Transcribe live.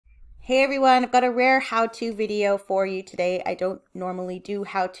Hey everyone, I've got a rare how-to video for you today. I don't normally do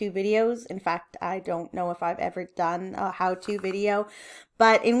how-to videos. In fact, I don't know if I've ever done a how-to video,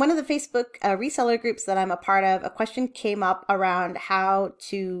 but in one of the Facebook reseller groups that I'm a part of, a question came up around how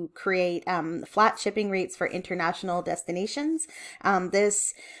to create flat shipping rates for international destinations.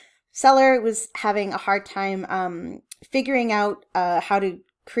 This seller was having a hard time figuring out how to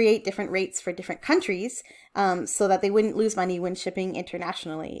create different rates for different countries so that they wouldn't lose money when shipping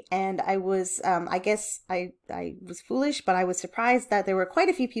internationally. And I was, I guess I was foolish, but I was surprised that there were quite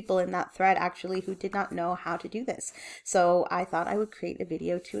a few people in that thread actually who did not know how to do this. So I thought I would create a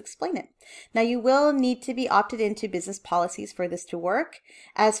video to explain it. Now you will need to be opted into business policies for this to work,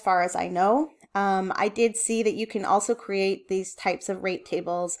 as far as I know. I did see that you can also create these types of rate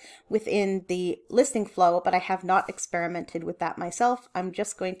tables within the listing flow, but I have not experimented with that myself. I'm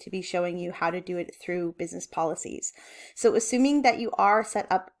just going to be showing you how to do it through business policies. So assuming that you are set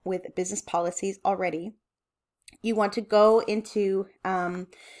up with business policies already, you want to go into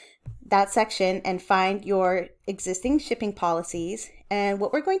that section and find your existing shipping policies. And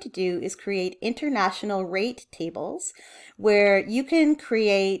what we're going to do is create international rate tables where you can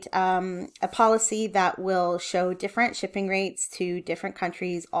create a policy that will show different shipping rates to different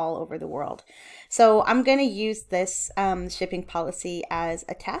countries all over the world. So I'm going to use this shipping policy as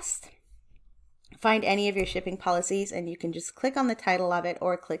a test. Find any of your shipping policies and you can just click on the title of it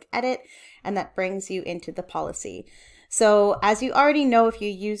or click edit, and that brings you into the policy. So as you already know, if you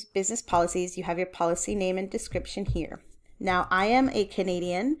use business policies, you have your policy name and description here. Now I am a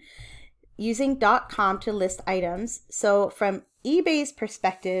Canadian using .com to list items. So from eBay's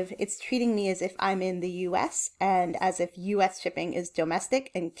perspective, it's treating me as if I'm in the US and as if US shipping is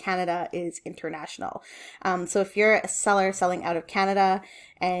domestic and Canada is international. So if you're a seller selling out of Canada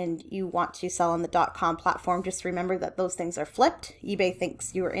and you want to sell on the .com platform, just remember that those things are flipped. eBay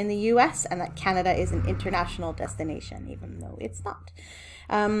thinks you are in the US and that Canada is an international destination, even though it's not.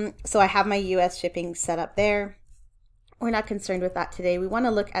 So I have my US shipping set up there. We're not concerned with that today. We want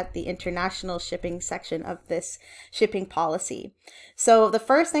to look at the international shipping section of this shipping policy. So the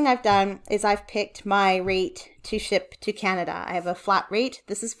first thing I've done is I've picked my rate to ship to Canada. I have a flat rate.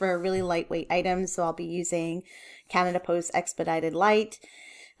 This is for really lightweight items, so I'll be using Canada Post Expedited Light.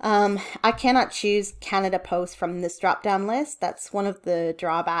 I cannot choose Canada Post from this drop-down list. That's one of the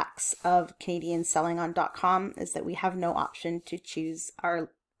drawbacks of Canadians selling on .com, is that we have no option to choose our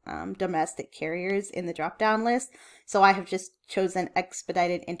domestic carriers in the drop-down list. So I have just chosen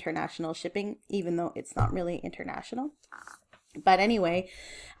expedited international shipping, even though it's not really international. But anyway,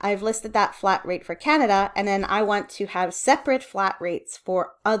 I've listed that flat rate for Canada, and then I want to have separate flat rates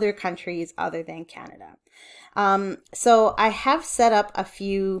for other countries other than Canada. So I have set up a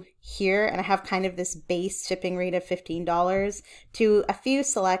few here, and I have kind of this base shipping rate of $15 to a few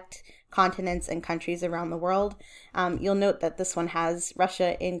select continents and countries around the world. You'll note that this one has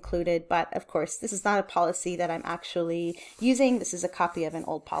Russia included, but of course this is not a policy that I'm actually using. This is a copy of an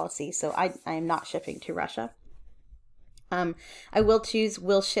old policy, so I am not shipping to Russia. I will choose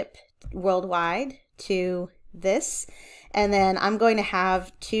will ship worldwide to this, and then I'm going to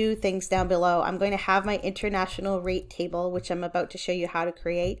have two things down below. I'm going to have my international rate table, which I'm about to show you how to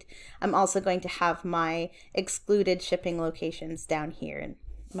create. I'm also going to have my excluded shipping locations down here in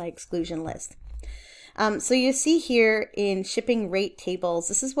my exclusion list. So you see here in shipping rate tables,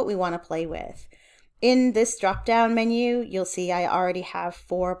 this is what we want to play with. In this drop down menu, you'll see I already have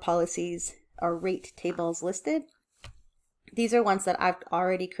 4 policies or rate tables listed. These are ones that I've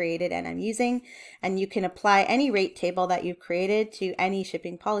already created and I'm using, and you can apply any rate table that you've created to any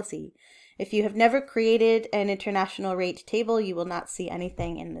shipping policy. If you have never created an international rate table, you will not see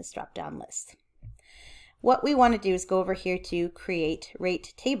anything in this drop down list. What we want to do is go over here to create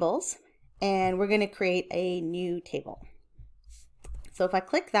rate tables, and we're going to create a new table. So if I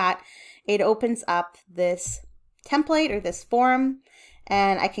click that, it opens up this template or this form,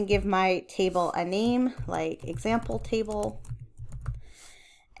 and I can give my table a name like example table,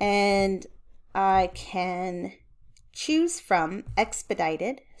 and I can choose from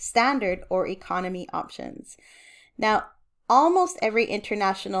expedited, standard, or economy options. Now, almost every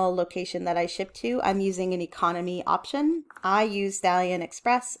international location that I ship to, I'm using an economy option. I use Stallion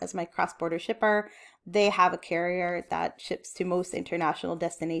Express as my cross-border shipper. They have a carrier that ships to most international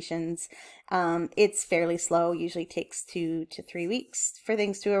destinations. It's fairly slow, usually takes 2 to 3 weeks for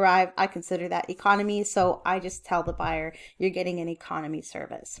things to arrive. I consider that economy, so I just tell the buyer you're getting an economy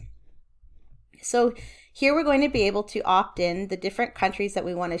service. So here we're going to be able to opt in the different countries that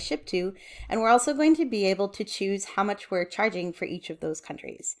we want to ship to, and we're also going to be able to choose how much we're charging for each of those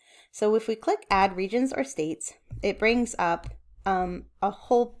countries. So if we click add regions or states, it brings up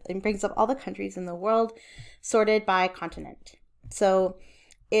it brings up all the countries in the world sorted by continent. So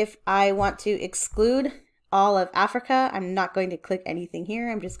if I want to exclude all of Africa, I'm not going to click anything here.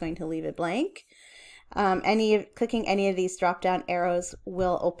 I'm just going to leave it blank. Clicking any of these drop down arrows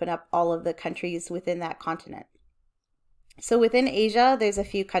will open up all of the countries within that continent. So within Asia, there's a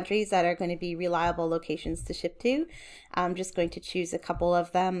few countries that are going to be reliable locations to ship to. I'm just going to choose a couple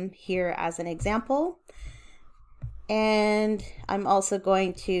of them here as an example. And I'm also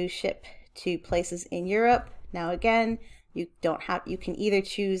going to ship to places in Europe. Now again, you can either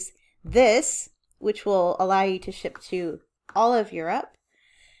choose this, which will allow you to ship to all of Europe,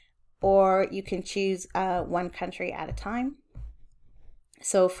 or you can choose one country at a time.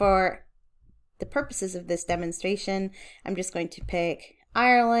 So for the purposes of this demonstration, I'm just going to pick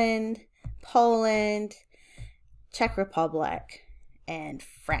Ireland, Poland, Czech Republic, and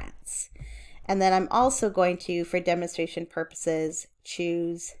France. And then I'm also going to, for demonstration purposes,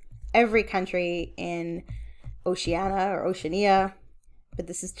 choose every country in Oceania, but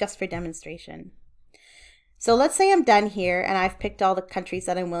this is just for demonstration. So let's say I'm done here and I've picked all the countries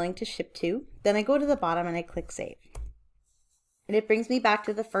that I'm willing to ship to. Then I go to the bottom and I click Save. And it brings me back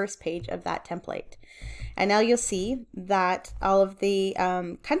to the first page of that template. And now you'll see that all of the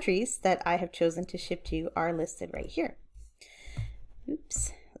countries that I have chosen to ship to are listed right here.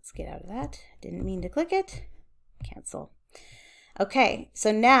 Oops, let's get out of that. Didn't mean to click it. Cancel. Okay,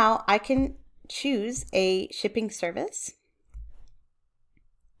 so now I can choose a shipping service,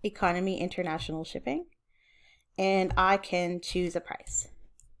 economy international shipping, and I can choose a price.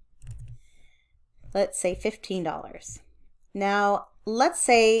 Let's say $15. Now, let's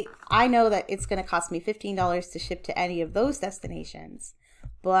say I know that it's going to cost me $15 to ship to any of those destinations,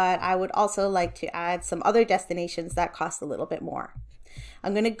 but I would also like to add some other destinations that cost a little bit more.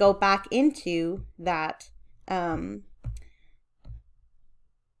 I'm going to go back into that the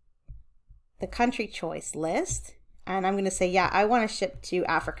country choice list, and I'm going to say, yeah, I want to ship to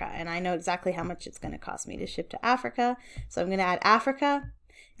Africa, and I know exactly how much it's going to cost me to ship to Africa. So I'm going to add Africa,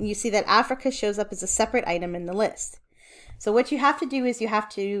 and you see that Africa shows up as a separate item in the list. So what you have to do is you have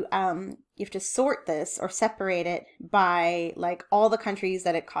to sort this or separate it by like all the countries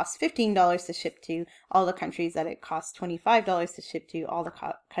that it costs $15 to ship to, all the countries that it costs $25 to ship to, all the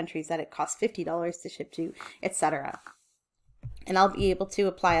countries that it costs $50 to ship to, etc. And I'll be able to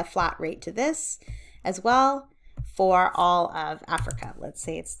apply a flat rate to this as well for all of Africa. Let's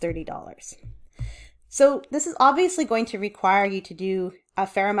say it's $30. So this is obviously going to require you to do a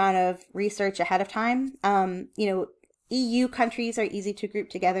fair amount of research ahead of time. EU countries are easy to group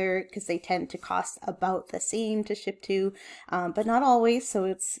together because they tend to cost about the same to ship to, but not always. So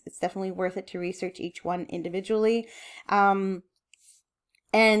it's definitely worth it to research each one individually. And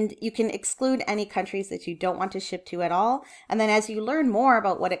you can exclude any countries that you don't want to ship to at all. And then as you learn more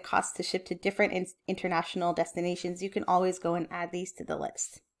about what it costs to ship to different international destinations, you can always go and add these to the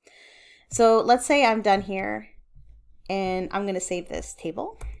list. So let's say I'm done here and I'm going to save this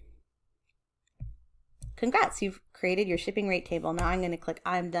table. Congrats, you've created your shipping rate table. Now I'm going to click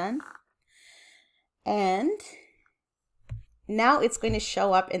I'm done. And now it's going to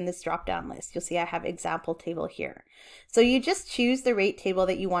show up in this drop-down list. You'll see I have example table here. So you just choose the rate table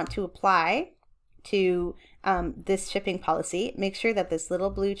that you want to apply to this shipping policy. Make sure that this little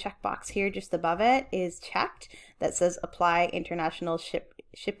blue checkbox here just above it is checked that says apply international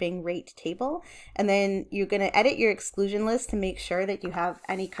shipping rate table. And then you're going to edit your exclusion list to make sure that you have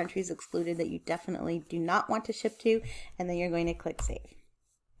any countries excluded that you definitely do not want to ship to. And then you're going to click Save.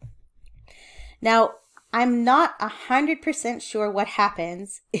 Now, I'm not 100% sure what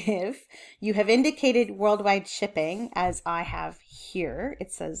happens if you have indicated worldwide shipping, as I have here.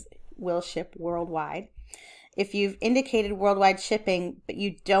 It says will ship worldwide. If you've indicated worldwide shipping, but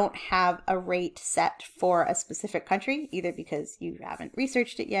you don't have a rate set for a specific country, either because you haven't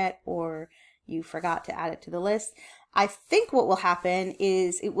researched it yet or you forgot to add it to the list, I think what will happen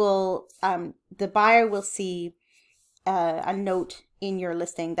is it will, the buyer will see a note in your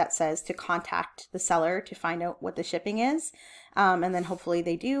listing that says to contact the seller to find out what the shipping is. And then hopefully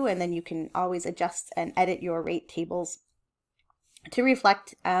they do. And then you can always adjust and edit your rate tables to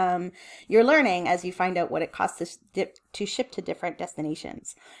reflect your learning as you find out what it costs to ship to different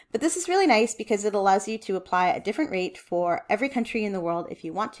destinations. But this is really nice because it allows you to apply a different rate for every country in the world if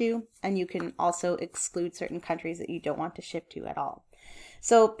you want to. And you can also exclude certain countries that you don't want to ship to at all.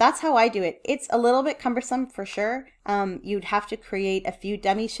 So that's how I do it. It's a little bit cumbersome for sure. You'd have to create a few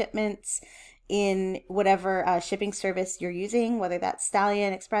dummy shipments in whatever shipping service you're using, whether that's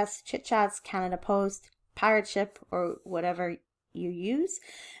Stallion, Express, Chit Chats, Canada Post, Pirate Ship, or whatever you use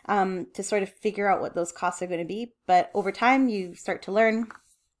to sort of figure out what those costs are going to be. But over time, you start to learn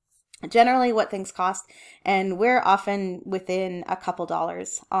generally what things cost, and we're often within a couple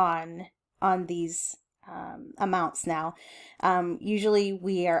dollars on these amounts now. Usually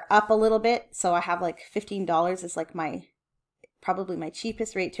we are up a little bit, so I have like $15 is like probably my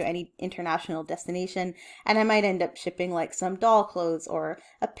cheapest rate to any international destination, and I might end up shipping like some doll clothes or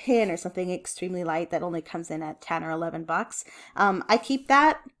a pin or something extremely light that only comes in at 10 or 11 bucks. I keep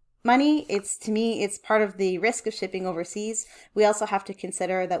that money. To me, it's part of the risk of shipping overseas. We also have to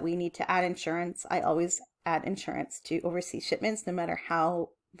consider that we need to add insurance. I always add insurance to overseas shipments, no matter how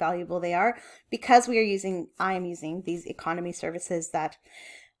valuable they are, because I am using these economy services that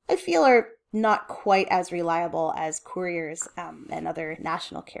I feel are not quite as reliable as couriers and other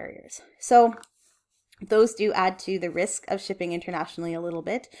national carriers. So those do add to the risk of shipping internationally a little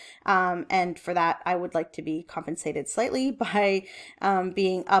bit. And for that, I would like to be compensated slightly by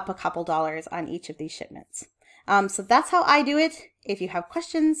being up a couple dollars on each of these shipments. So that's how I do it. If you have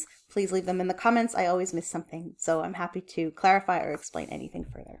questions, please leave them in the comments. I always miss something, so I'm happy to clarify or explain anything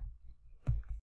further.